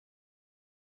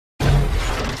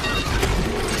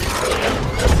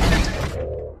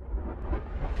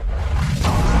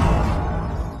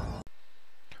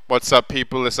What's up,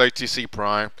 people? It's OTC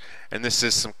Prime, and this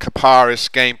is some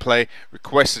Kaparis gameplay,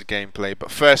 requested gameplay.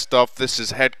 But first off, this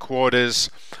is headquarters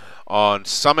on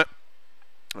Summit,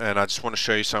 and I just want to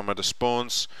show you some of the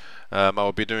spawns. I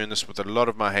will be doing this with a lot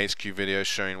of my HQ videos,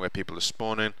 showing where people are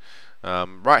spawning.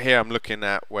 Right here, I'm looking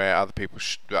at where other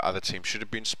teams should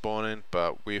have been spawning,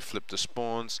 but we flipped the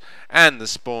spawns, and the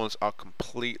spawns are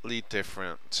completely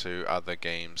different to other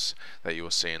games that you will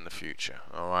see in the future.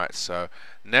 Alright, so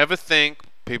never think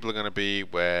people are going to be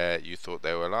where you thought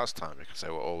they were last time, because they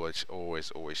will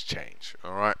always change.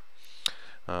 Alright,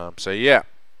 so yeah,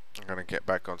 I'm going to get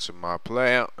back onto my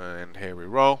player, and here we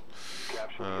roll.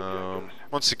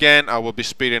 Once again, I will be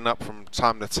speeding up from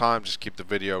time to time, just keep the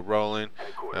video rolling.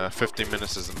 15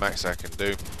 minutes is the max I can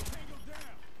do.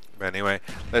 But anyway,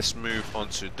 let's move on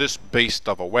to this beast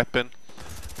of a weapon.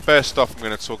 First off, I'm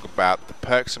going to talk about the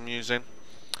perks I'm using,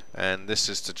 and this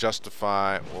is to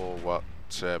justify or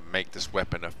to make this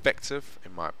weapon effective,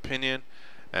 in my opinion.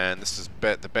 And this is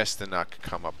the best thing I could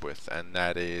come up with, and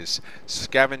that is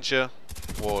Scavenger,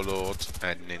 Warlord,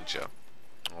 and Ninja.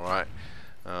 Alright.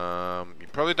 You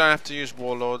probably don't have to use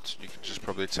Warlords, you can just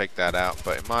probably take that out,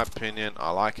 but in my opinion,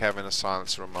 I like having a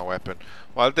silencer on my weapon.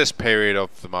 Well, at this period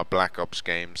of my Black Ops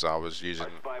games, I was using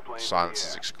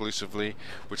silencers exclusively,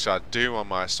 which I do on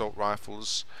my assault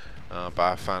rifles, but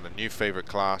I found a new favorite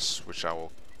class, which I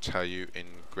will tell you in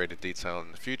greater detail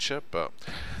in the future, but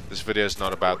this video is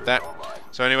not about that.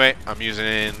 So anyway, I'm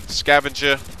using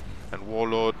Scavenger and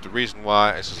Warlord. The reason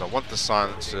why is because I want the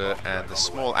silencer and the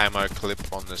small ammo clip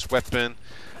on this weapon.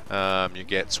 You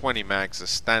get 20 mags as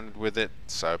standard with it,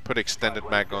 so put extended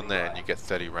mag on there and you get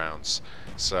 30 rounds.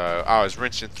 So I was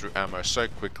rinsing through ammo so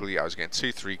quickly, I was getting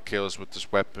 2-3 kills with this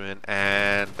weapon,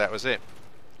 and that was it.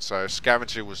 So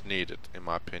Scavenger was needed, in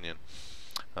my opinion.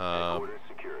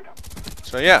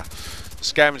 So yeah,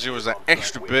 Scavenger was an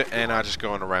extra bit, and I just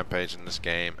go on a rampage in this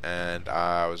game, and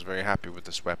I was very happy with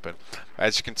this weapon.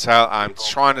 As you can tell, I'm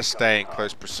trying to stay in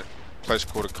close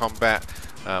quarter combat.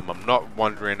 I'm not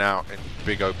wandering out in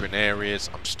big open areas.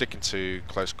 I'm sticking to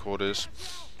close quarters.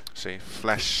 See,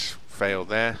 flash fail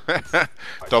there.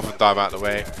 Dolphin dive out of the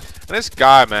way. And this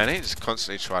guy, man, he just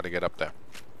constantly try to get up there.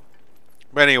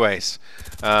 But anyways,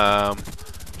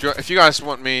 if you guys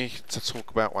want me to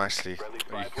talk about, well, actually,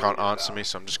 you can't answer me,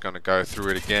 so I'm just going to go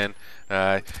through it again.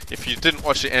 If you didn't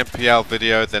watch the MPL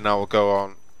video, then I will go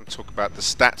on and talk about the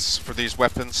stats for these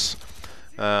weapons.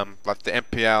 Like the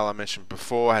MPL I mentioned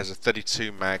before has a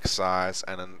 32 mag size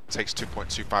and then takes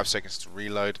 2.25 seconds to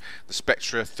reload. The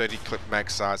Spectra 30 clip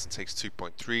mag size and takes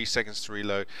 2.3 seconds to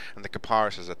reload, and the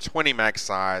Kiparis has a 20 mag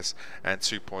size and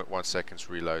 2.1 seconds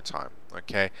reload time.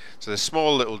 Okay, so there's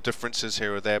small little differences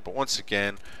here or there, but once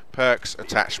again, perks,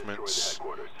 attachments,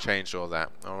 change all that.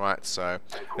 Alright, so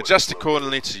adjust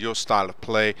accordingly to your style of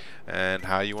play and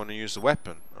how you want to use the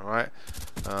weapon. Alright,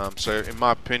 so in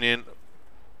my opinion,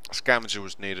 Scavenger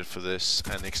was needed for this,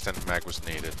 and the extended mag was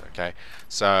needed. Okay,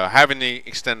 so having the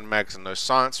extended mags and no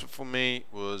silencer for me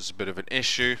was a bit of an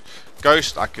issue.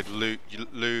 Ghost I could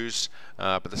lose,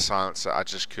 but the silencer I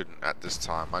just couldn't at this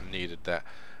time. I needed that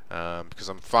because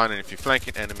I'm finding if you're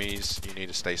flanking enemies, you need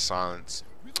to stay silent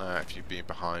if you're being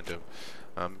behind them.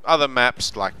 Other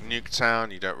maps like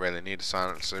Nuketown, you don't really need a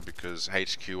silencer because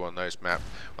HQ on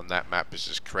that map is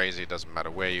just crazy. It doesn't matter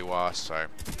where you are, so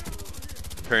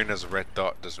appearing as a red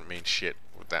dot doesn't mean shit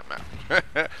with that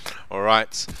map.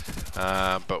 Alright,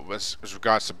 but as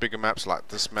regards to bigger maps like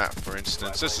this map, for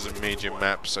instance, this is a medium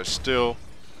map, so still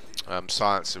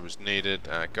silencer was needed.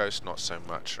 Ghost not so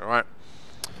much. Alright,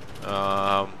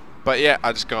 but yeah,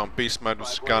 I just go on beast mode with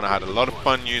this gun. I had a lot of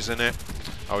fun using it.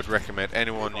 I would recommend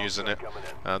anyone using it.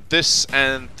 This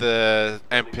and the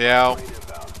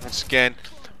MPL, once again,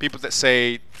 people that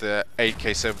say the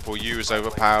AK-74U is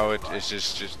overpowered, they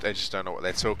just don't know what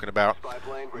they're talking about.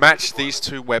 Match these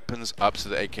two weapons up to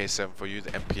the AK-74U,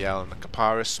 the MPL, and the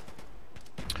Kaparis.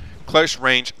 Close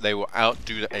range, they will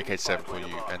outdo the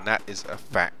AK-74U, and that is a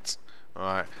fact.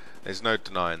 Alright, there's no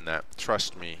denying that.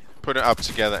 Trust me. Put it up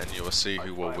together and you will see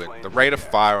who will win. The rate of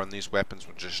fire on these weapons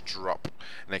will just drop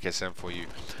in AK-74U.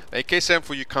 The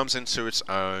AK-74U comes into its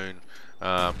own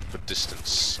for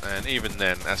distance, and even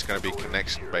then that's going to be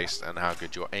connection based and how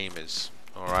good your aim is.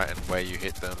 Alright, and where you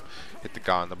hit the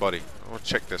guy in the body. We'll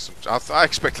check this. I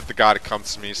expected the guy to come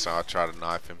to me, so I tried to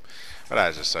knife him, but that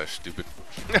is just so stupid.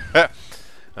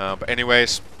 But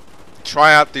anyways,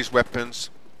 try out these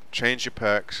weapons, change your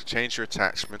perks, change your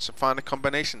attachments, and find a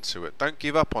combination to it. Don't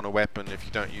give up on a weapon if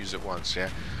you don't use it once. Yeah,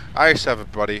 I used to have a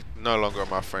buddy, no longer on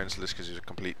my friends list because he's a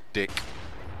complete dick.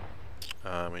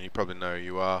 And you probably know who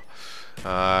you are.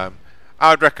 I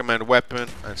would recommend a weapon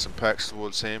and some perks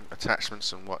towards him,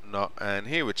 attachments and whatnot, and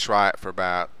he would try it for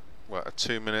about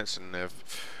 2 minutes, and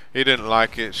if he didn't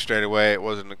like it straight away, it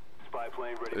wasn't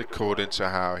according to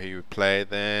how he would play,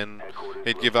 then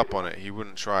he'd give up on it. He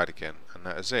wouldn't try it again, and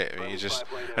that was it. I mean,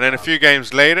 and then a few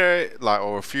games later,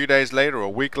 or a few days later, or a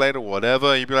week later,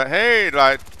 whatever, he'd be like, hey,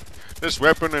 this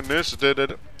weapon and this,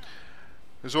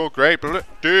 it's all great, but look,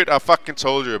 dude, I fucking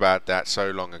told you about that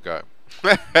so long ago.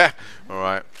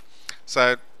 Alright,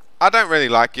 so I don't really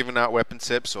like giving out weapon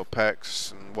tips or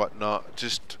perks and whatnot,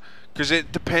 just because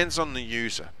it depends on the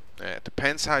user. Yeah, it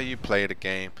depends how you play the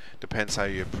game, depends how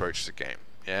you approach the game.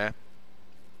 Yeah.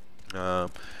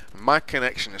 My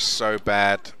connection is so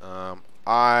bad.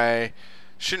 I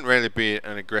shouldn't really be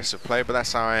an aggressive player, but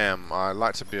that's how I am. I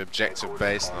like to be objective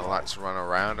based, and I like to run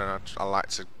around, and I like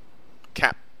to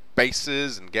cap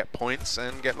bases and get points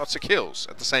and get lots of kills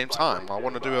at the same time. I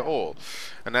want to do it all,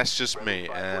 and that's just me,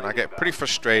 and I get pretty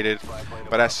frustrated,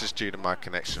 but that's just due to my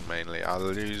connection mainly. I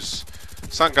lose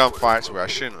some gunfights where I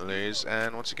shouldn't lose,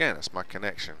 and once again, that's my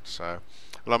connection. So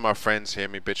a lot of my friends hear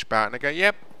me bitch about it, and they go,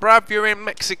 yeah, bruv, you're in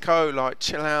Mexico, like,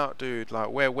 chill out, dude, like,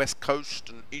 we're West Coast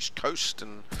and East Coast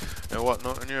and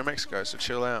whatnot, and you're in Mexico, so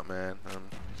chill out, man.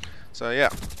 So yeah,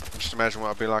 just imagine what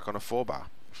I'd be like on a 4-bar.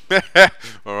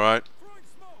 Alright.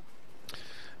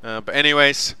 But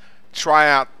anyways, try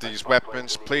out these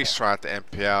weapons. Please try out the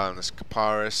MPL and this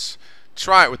Kaparis.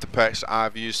 Try it with the perks that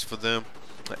I've used for them.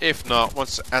 If not,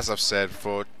 as I've said,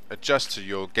 adjust to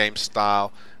your game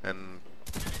style. And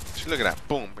look at that,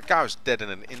 boom! The guy was dead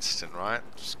in an instant, right?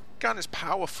 This gun is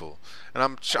powerful, and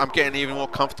I'm getting even more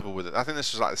comfortable with it. I think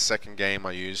this was like the second game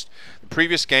I used. The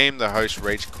previous game, the host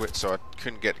rage quit, so I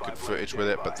couldn't get good footage with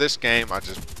it. But this game, I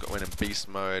just went in beast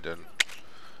mode, and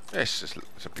it's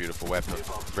a beautiful weapon,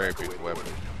 very beautiful weapon.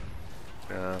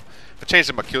 If I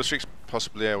changed my kill streaks,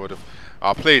 possibly I would have.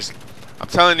 Oh please, I'm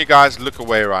telling you guys, look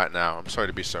away right now. I'm sorry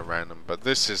to be so random, but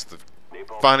this is the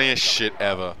funniest shit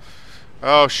ever.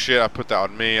 Oh shit, I put that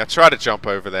on me. I tried to jump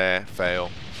over there,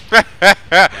 fail.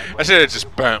 I should have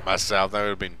just burnt myself, that would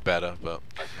have been better, but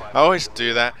I always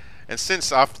do that. And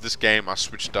since after this game I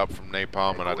switched up from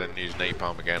napalm and I didn't use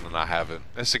napalm again, and I haven't.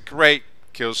 It's a great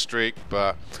kill streak,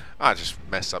 but I just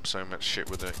mess up so much shit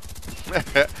with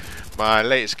it. My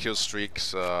latest kill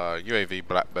streaks are UAV,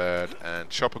 Blackbird, and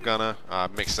Chopper Gunner. I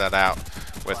mix that out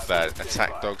with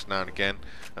attack dogs now and again.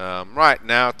 Right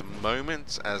now, at the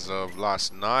moment, as of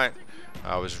last night,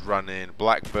 I was running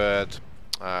Blackbird,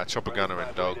 Chopper Gunner,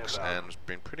 and dogs, and was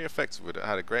been pretty effective with it. I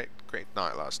had a great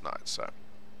night last night. So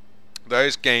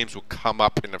those games will come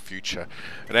up in the future,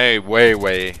 and they're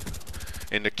way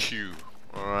in the queue.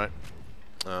 All right.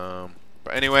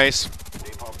 But anyways,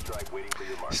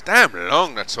 it's damn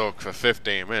long to talk for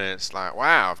 15 minutes. Like,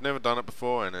 wow, I've never done it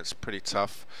before, and it's pretty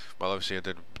tough. Well, obviously I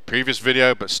did a previous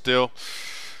video, but still,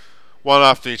 one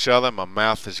after each other. My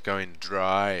mouth is going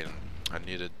dry, and I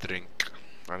need a drink.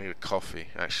 I need a coffee,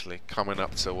 actually. Coming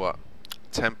up to what,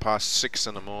 6:10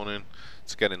 in the morning.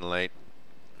 It's getting late.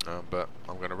 But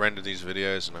I'm going to render these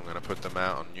videos and I'm going to put them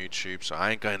out on YouTube, so I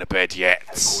ain't going to bed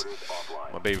yet.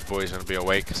 My baby boy's going to be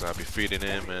awake, so I'll be feeding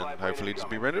him, and hopefully just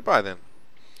be rendered by then.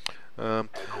 I'm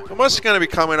also going to be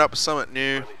coming up with something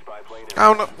new.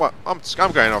 I'm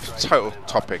going off the total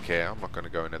topic here. I'm not going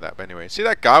to go into that, but anyway. See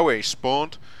that guy where he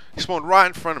spawned? He spawned right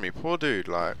in front of me. Poor dude,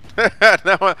 like.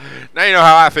 now you know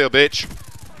how I feel, bitch.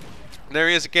 And there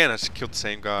he is again. I just killed the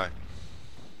same guy.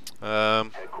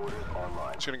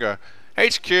 Just going to go.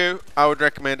 HQ, I would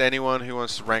recommend anyone who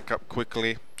wants to rank up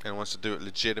quickly and wants to do it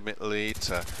legitimately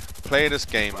to play this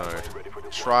game mode.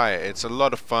 Try it. It's a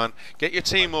lot of fun. Get your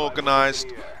team organized.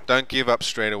 Don't give up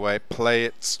straight away. Play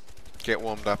it. Get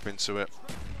warmed up into it.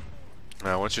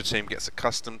 Once your team gets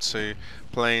accustomed to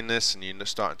playing this and you're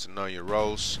starting to know your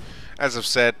roles, as I've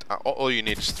said, all you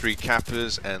need is 3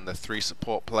 cappers and the 3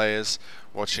 support players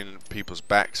watching people's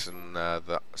backs and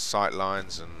the sight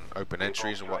lines and open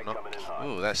entries and whatnot.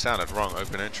 Ooh, that sounded wrong,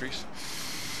 open entries.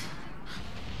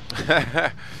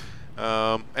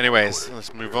 Anyways,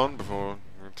 let's move on before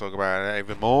we talk about it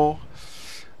even more.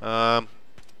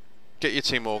 Get your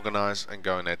team organized and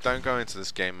go in there. Don't go into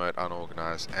this game mode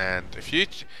unorganized. And if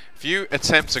you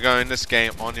attempt to go in this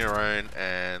game on your own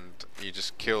and you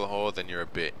just kill a horde, then you're a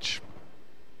bitch.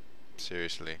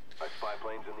 Seriously.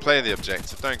 Play the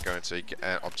objective. Don't go into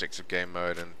objective game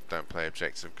mode and don't play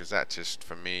objective, because that just,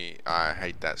 for me, I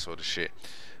hate that sort of shit.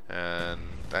 And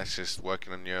that's just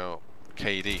working on your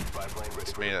KD.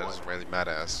 To me, that doesn't really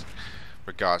matter as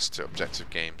regards to objective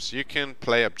games. You can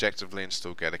play objectively and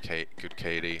still get a good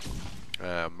KD.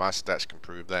 My stats can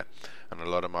prove that, and a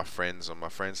lot of my friends on my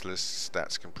friends list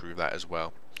stats can prove that as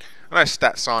well. I know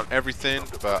stats aren't everything,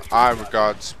 but I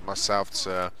regard myself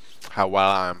to how well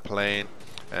I am playing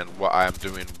and what I am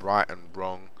doing right and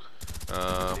wrong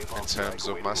in terms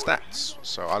of my stats.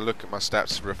 So I look at my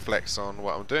stats, reflects on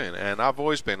what I'm doing, and I've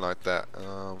always been like that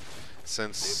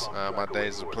since my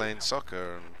days of playing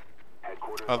soccer and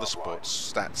other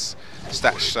sports.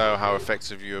 Stats show how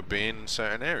effective you are being in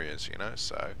certain areas, you know.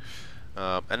 So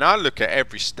and I look at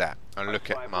every stat. I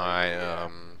look at my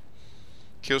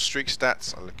kill streak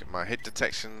stats, I look at my hit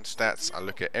detection stats, I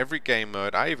look at every game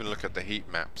mode, I even look at the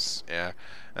heat maps, yeah,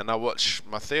 and I watch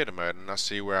my theater mode and I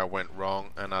see where I went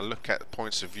wrong, and I look at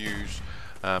points of views,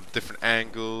 different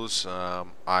angles.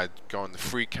 I go on the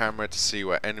free camera to see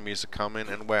where enemies are coming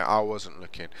and where I wasn't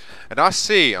looking, and I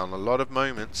see on a lot of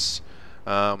moments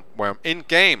where I'm in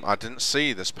game I didn't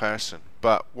see this person,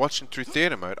 but watching through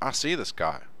theater mode I see this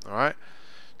guy. Alright,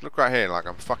 look right here, like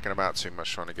I'm fucking about too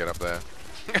much trying to get up there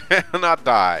and I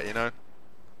die, you know.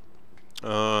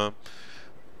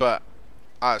 But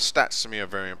stats to me are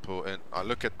very important. I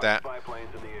look at that.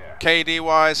 KD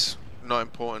wise, not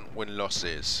important. Win-loss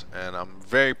is, and I'm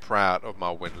very proud of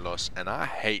my win-loss, and I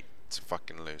hate to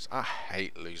fucking lose. I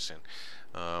hate losing.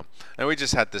 And we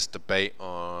just had this debate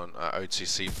on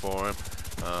OTC forum,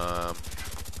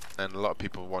 and a lot of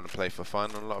people want to play for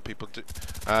fun, and a lot of people do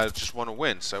just want to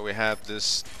win. So we have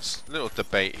this little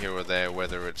debate here or there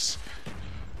whether it's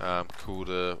cool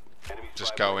to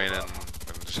just go in and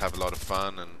just have a lot of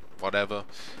fun and whatever.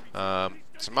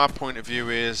 So my point of view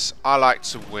is I like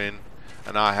to win,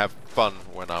 and I have fun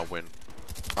when I win.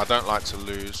 I don't like to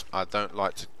lose. I don't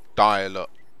like to die a lot.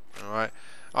 Alright,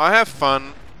 I have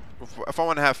fun. If I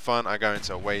want to have fun, I go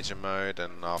into a wager mode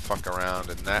and I'll fuck around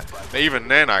and that. But even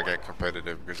then I get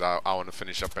competitive because I want to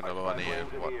finish up in the money and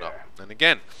whatnot. And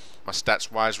again, my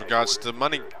stats wise regards to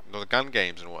money, the gun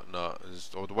games and whatnot,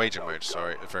 or the wager mode,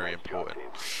 sorry, is very important.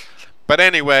 But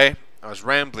anyway, I was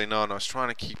rambling on. I was trying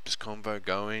to keep this convo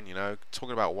going, you know.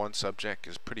 Talking about one subject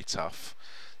is pretty tough.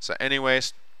 So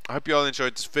anyways, I hope you all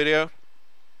enjoyed this video.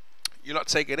 You lot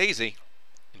take it easy.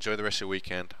 Enjoy the rest of your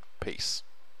weekend. Peace.